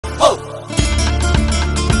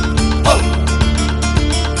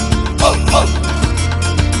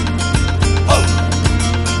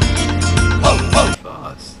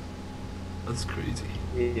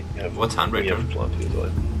What's handbrake You turn? have plenty of time.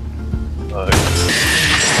 Go,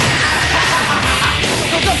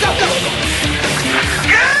 go, go, go!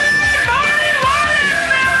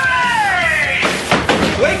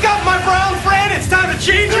 Wake up, my brown friend! It's time to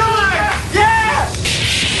change your life! Yeah!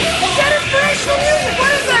 Is that inspirational music? What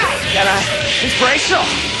is that? Inspirational.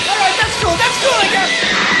 All right, that's cool, I guess.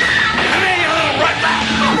 Come here, you little rat rat.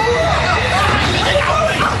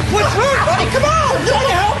 What's wrong, buddy? Come on, I'm trying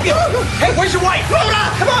to help you. Hey, where's your wife?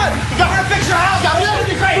 Rhoda, come on. You got her to fix your house. That'll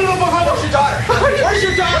be great. Where's your daughter? Where's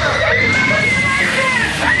your daughter?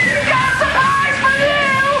 You got a surprise for you.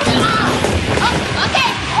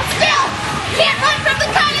 Okay, still, can't run from the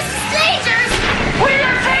kindness of strangers. We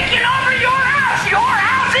are taking over your house. Your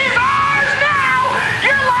house is ours now.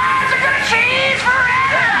 Your lives are gonna change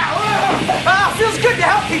forever. Ah, feels good to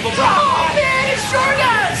help people, bro. Oh man, it sure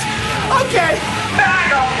does. Okay. I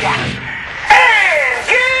know ya. And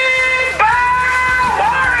goodbye,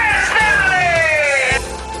 Morris family.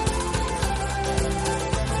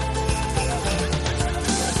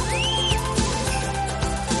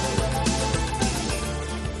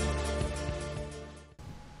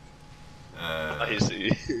 I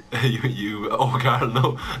see. Oh, Carl,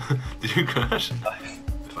 no. Did you crash?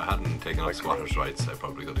 If I hadn't taken off squatters' rights, I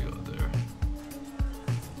probably could have got there.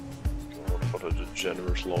 What a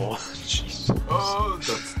degenerate law. Jesus. Oh,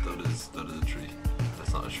 that is a tree.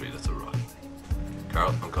 That's not a tree, that's a rock.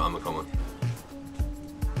 Carl, I'm coming.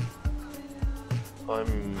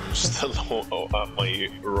 I'm still at my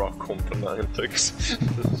rock company antics.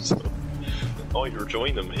 So, oh, you're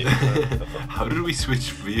joining me. How did we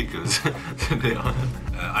switch vehicles today on?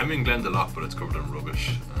 I'm in Glendalough, but it's covered in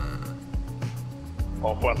rubbish.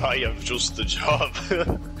 Oh, well, I have just the job.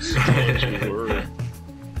 Don't you worry.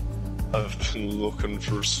 I've been looking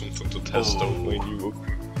for something to test out my new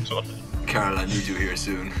equipment. Carl, I need you here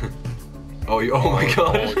soon. Oh my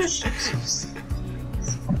god. Oh, Jesus.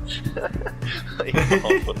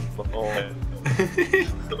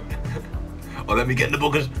 Oh, let me get in the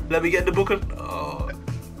bucket. Oh.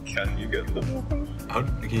 Can you get the bucket?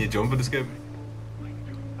 Can you jump in this game?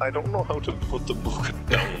 I don't know how to put the bucket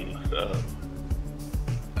down.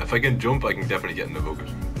 If I can jump, I can definitely get in the bucket.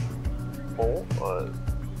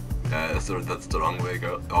 That's the wrong way,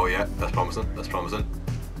 girl. Oh yeah, that's promising.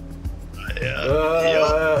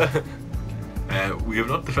 Yeah. We have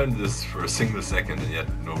not defended this for a single second, and yet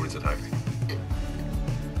nobody's attacked.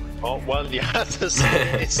 Oh, well, you had to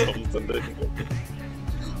say something, didn't you?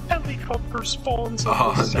 Helicopter spawns.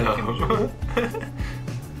 Oh no.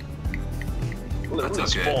 Well, it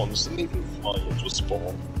That's okay. spawns, didn't even fly, it just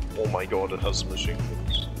spawned. Oh my god, it has machine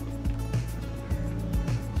guns.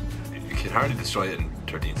 You can hardly destroy it in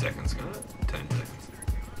 13 seconds, can it? 10 seconds.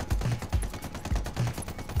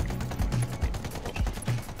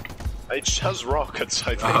 It has rockets,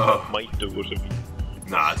 I think Oh. that might do it if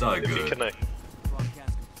Nah, it's not you good. connect.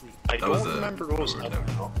 I That was don't a remember those overload.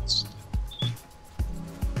 having rockets.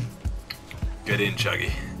 Get in,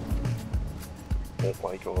 Shaggy. Oh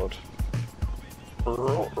my god.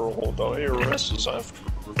 Roll the IRS is after.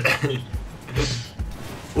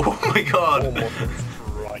 Oh my god! Oh my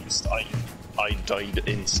Christ, I died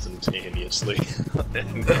instantaneously.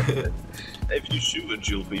 If you shoot it,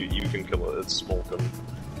 you can kill it, it's smoking.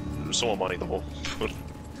 So am I though.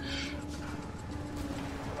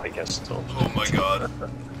 I guess so. Oh my god.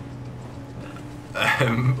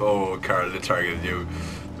 Oh, Carl, it targeted you.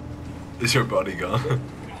 Is your body gone?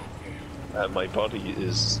 My body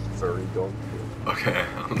is very gone. Okay,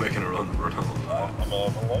 I'm making a run for it. I'm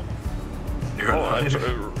alive. You're alive.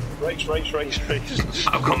 Race.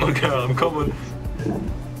 I'm coming, Carl, I'm coming.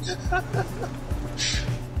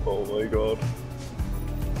 Oh my god.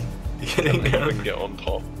 Getting Can't down. even get on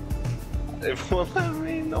top. It won't let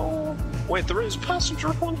me know. Wait, there is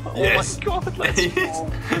passenger one. Oh Yes. my god, let's Yes. go.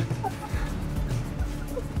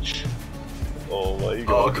 Oh my god.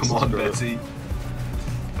 Oh, this come is on, great. Betsy.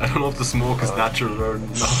 I don't know if the smoke is natural or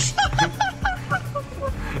not.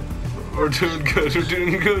 We're doing good.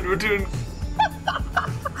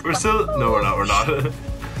 We're still... No, we're not.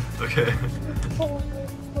 Okay.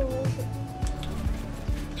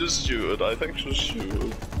 Just shoot it, I think just shoot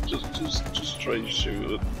it. Just try to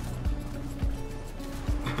shoot it.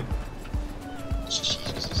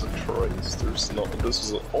 Jesus Christ, there's nothing.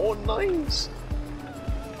 This is oh, nice!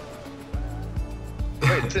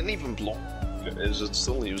 Wait, it didn't even blow. Is it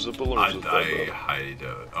still usable or is it dead? I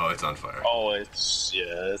don't. Oh, it's on fire. Oh, it's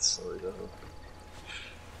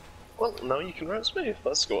well, now you can rest me.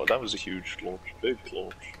 Let's go. That was a huge launch, big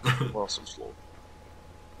launch, massive launch.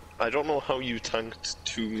 I don't know how you tanked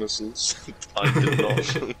 2 missiles. I did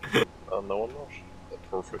not. No, I'm not.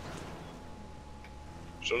 Perfect.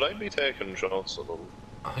 Should I be taking shots at them?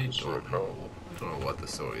 I don't know. I don't know what the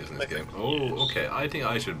story is in this game. Oh, okay. I think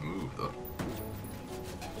I should move though.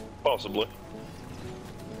 Possibly.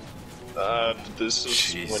 This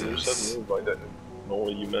is when you said move, I didn't know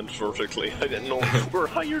you meant vertically. I didn't know we're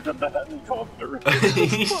higher than the helicopter.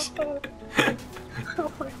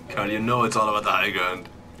 Carl, you know it's all about the high ground.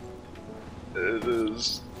 It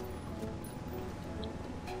is.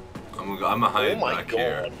 I'm a high back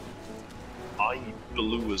here. I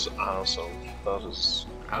blew his ass out. That is.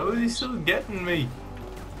 How is he still getting me?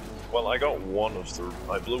 Well, I got one of their.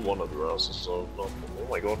 I blew one of their asses, so. Oh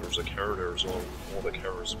my god, there's a car there as well. Oh, the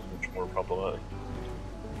car is much more problematic.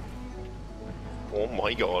 Oh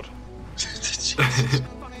my god. Jesus.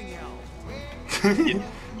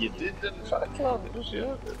 You did in fact land it,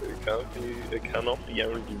 yeah. It cannot be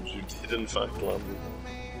argued. You did in fact land it.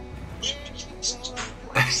 Jesus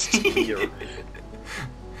Christ.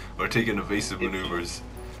 We're taking evasive maneuvers.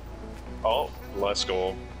 Oh, let's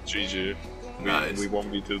go. GG. Nice. We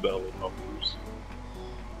won't be to the helicopters.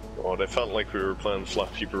 God, I felt like we were playing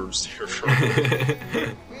Flappy Birds there for a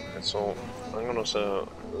minute. So, I'm gonna say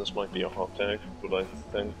this might be a hot take, but I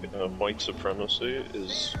think white supremacy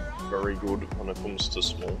is very good when it comes to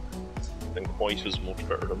smoke, and quite as much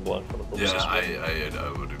better than black when it comes to smoke.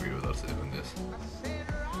 I would agree with that statement, yes.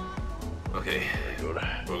 Okay,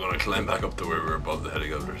 we're gonna climb back up to where we're above the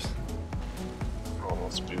helicopters. Oh,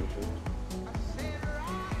 that's beautiful.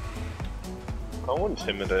 How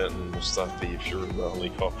intimidating must that be if you're in the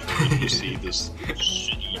helicopter and you see this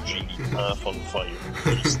shitty genie half on fire?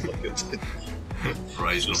 Just like it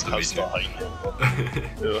Right, just up has to to meet hide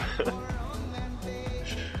you. Yeah.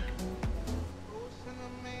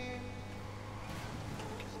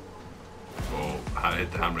 Oh, I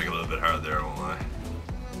hit the handbrake a little bit hard there, won't I?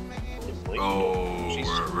 Oh,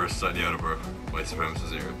 we're slightly out of our white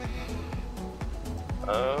supremacist area.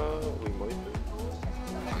 We might be.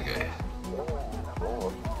 Okay.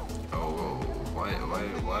 Oh, why?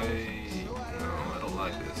 No, I don't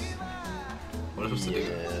like this. What are we supposed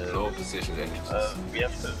to do? Blow up the station's entrances. We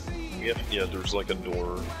have to, yeah, there's like a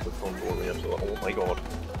door, the front door, we have to, oh my god.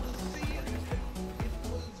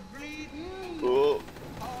 Oh,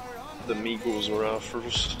 the Migos are after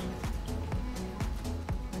us.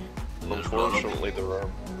 Unfortunately, they're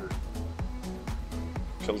armed.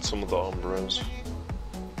 Killed some of the hombres.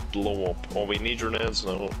 Blow up. Oh, we need grenades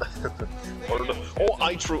now. Oh,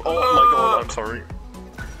 I threw. Oh my god, I'm sorry.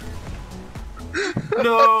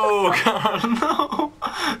 No, Carl, no!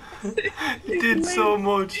 You did so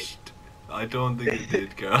much. I don't think you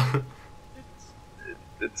did, Carl.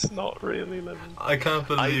 It's not really living. I can't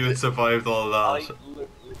believe it survived all that.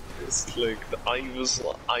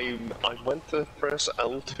 I went to press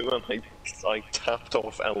L2 and I tapped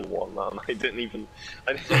off L1 and I didn't even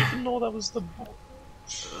know that was the button.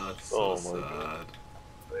 That's so sad. God.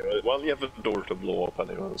 Anyway, well, you have a door to blow up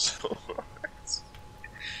anyway, so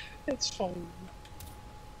it's fine.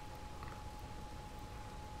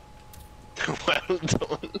 Well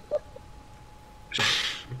done.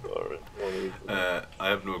 Alright, I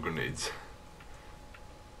have no grenades.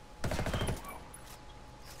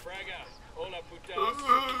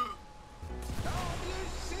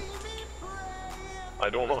 I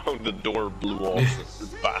don't know how the door blew off the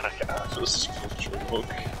back at us.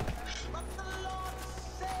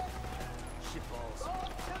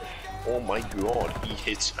 Oh my god, he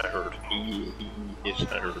hits hard. He hits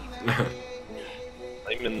hard.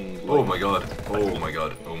 I'm in. Like, oh my god. Oh my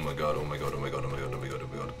god. Oh my god. Oh my god. Oh my god. Oh my god. Oh my god. Oh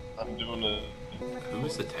my god. I'm doing a.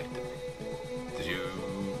 Who's detective? Did you?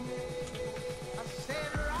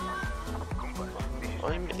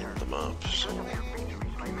 I'm in the map, so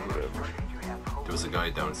whatever. There was a guy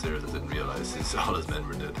downstairs that didn't realize all his men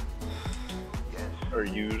were dead. Are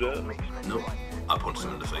you dead? No, I punched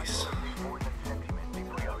him in the face.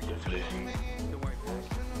 Lovely.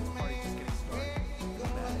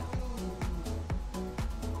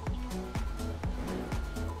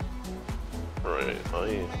 Right, I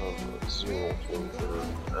have zero clue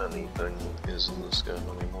where anything is in this game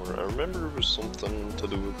anymore. I remember it was something to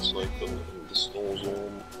do with like the snow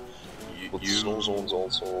zone. But the snow zone's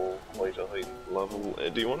also quite a high level.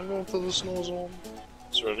 Do you want to go to the snow zone?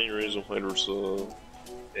 Is there any reason why there's a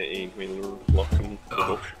 8-wheeler blocking the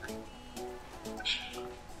door?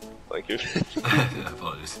 Thank you.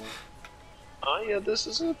 Apologies. Ah, yeah, this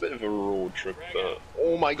is a bit of a road trip.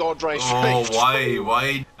 Oh my god, right. Oh,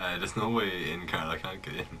 why? There's no way in, Carl. I can't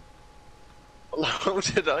get in. Well, how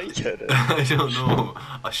did I get it? I don't know.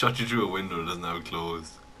 I shot you through a window that's now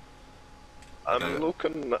closed. I'm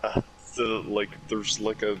looking at the, like, there's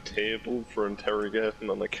like a table for interrogating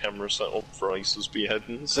and a camera set up for ISIS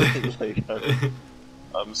beheadings. Like,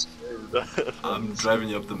 I'm scared. I'm driving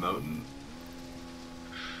you up the mountain.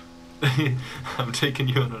 I'm taking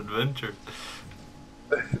you on an adventure.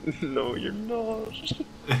 No, you're not.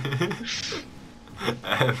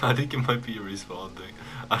 I think it might be a respawn thing.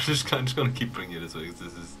 I'm just gonna keep bringing you this way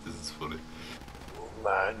because this is funny.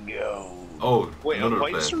 My God. Oh, Wait, another why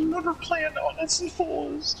is there plane. another plane on its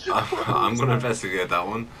falls? I'm gonna investigate that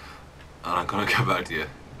one, and I'm gonna get back to you.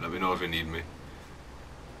 Let me know if you need me.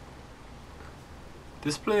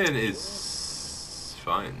 This plane is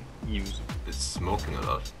fine. It's smoking a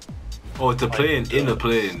lot. Oh, it's a plane in a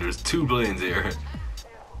plane. There's two planes here.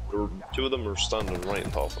 Two of them are standing right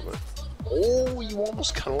on top of it. Oh, you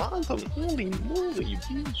almost collide them. Holy moly, you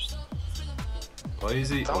beast. Why is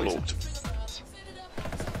he? That Oh, looked.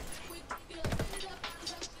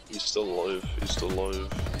 He's still alive. He's still alive.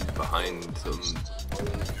 behind some.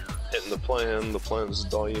 Hitting the plane's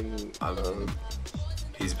dying.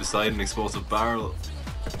 He's beside an explosive barrel.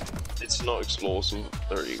 It's not explosive.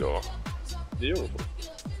 There you go. Beautiful.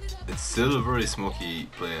 It's still a very smoky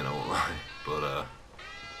plane, I won't lie. But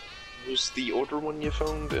Was the other one you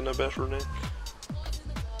found in a better nick?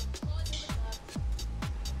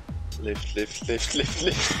 Lift.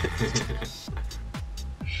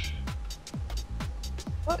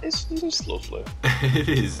 That is lovely. it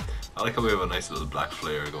is. I like how we have a nice little black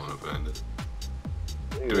flare going up behind it.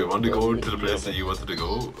 Do we want to go to the place that you wanted to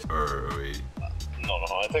go, or are we? No,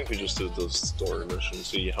 I think we just did the story mission,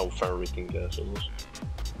 see how far we can get in it.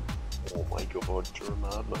 Oh my god, you're a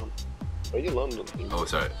madman. Are you London? Oh,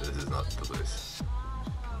 sorry, this is not the place.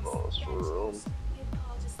 No, it's for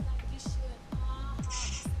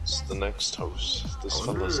it's the next house. This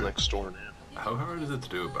fella's next door now. How hard is it to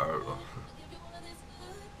do a barrel?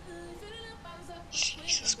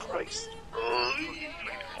 Jesus Christ.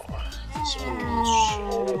 So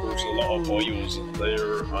there's a lot of oils in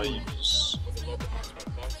there.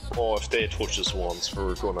 Oh, if they touch us once,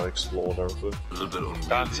 we're gonna explode, aren't we? A little bit unwieldy.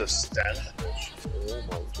 That's a stealth mission. Oh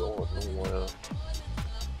my god, no way.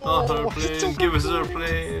 Oh, our plane! Give us our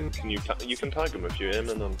plane! You can tag him if you aim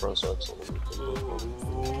and then press X on him.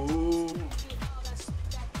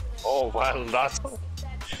 Oh wow, that's...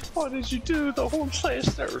 What did you do? The whole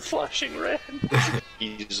place started flashing red.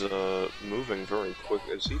 He's moving very quick.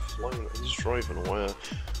 Is he flying? He's driving away.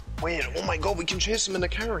 Wait, oh my god, we can chase him in the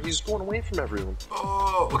car. He's going away from everyone.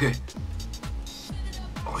 Oh, okay.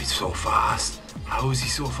 Oh, he's so fast. How is he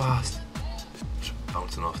so fast?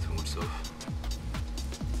 Bouncing off too much stuff.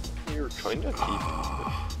 You're trying to keep...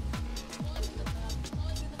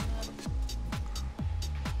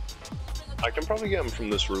 I can probably get him from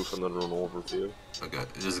this roof and then run over to you. Okay,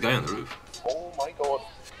 there's a guy on the roof. Oh my god.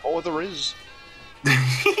 Oh, there is.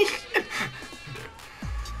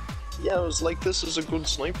 Yeah, I was like, this is a good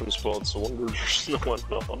sniping spot, so I wonder there's no one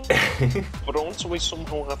on it. But also, we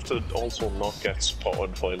somehow have to also not get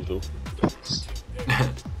spotted while doing this.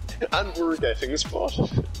 And we're getting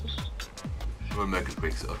spotted. We're making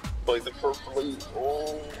quick stuff. By the purpley.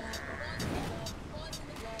 Oh.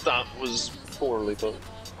 That was poorly done.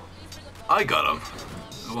 I got him.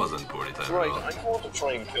 It wasn't poorly timed Right, at all. I want to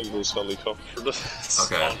try and kill this helicopter.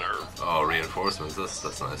 Okay. Oh, reinforcements.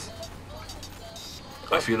 That's nice.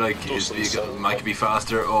 I feel like his vehicle might be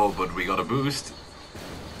faster. Oh, but we got a boost.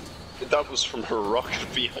 That was from her rocket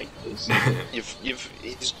behind us.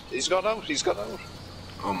 He's got out. He's got out.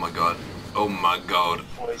 Oh my god. Oh my god.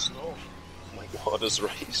 Twice no. Oh my god, is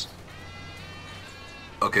right.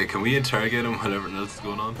 Okay, can we interrogate him while everything else is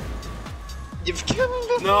going on? You've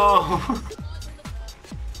killed him. No.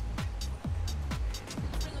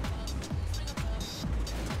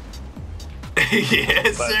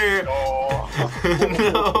 Yes, sir.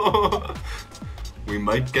 No. We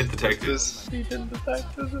might get detected. He didn't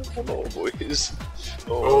detect it. Hello, boys.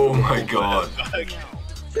 Oh my god.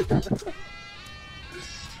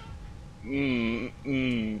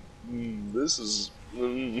 This is.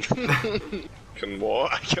 Can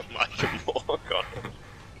walk. I can walk on it.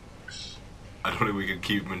 I don't think we can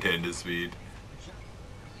keep maintaining this speed.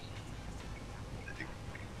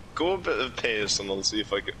 Go a bit of pace and I'll see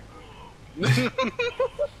if I can.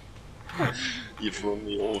 You've run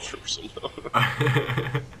me over somehow.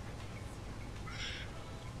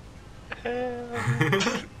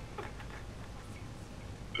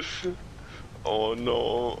 Oh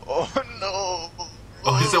no! Oh no!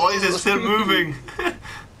 Oh, so why is it still moving?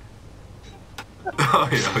 Oh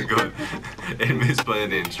yeah, good. It missed by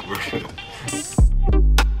an inch. We're good.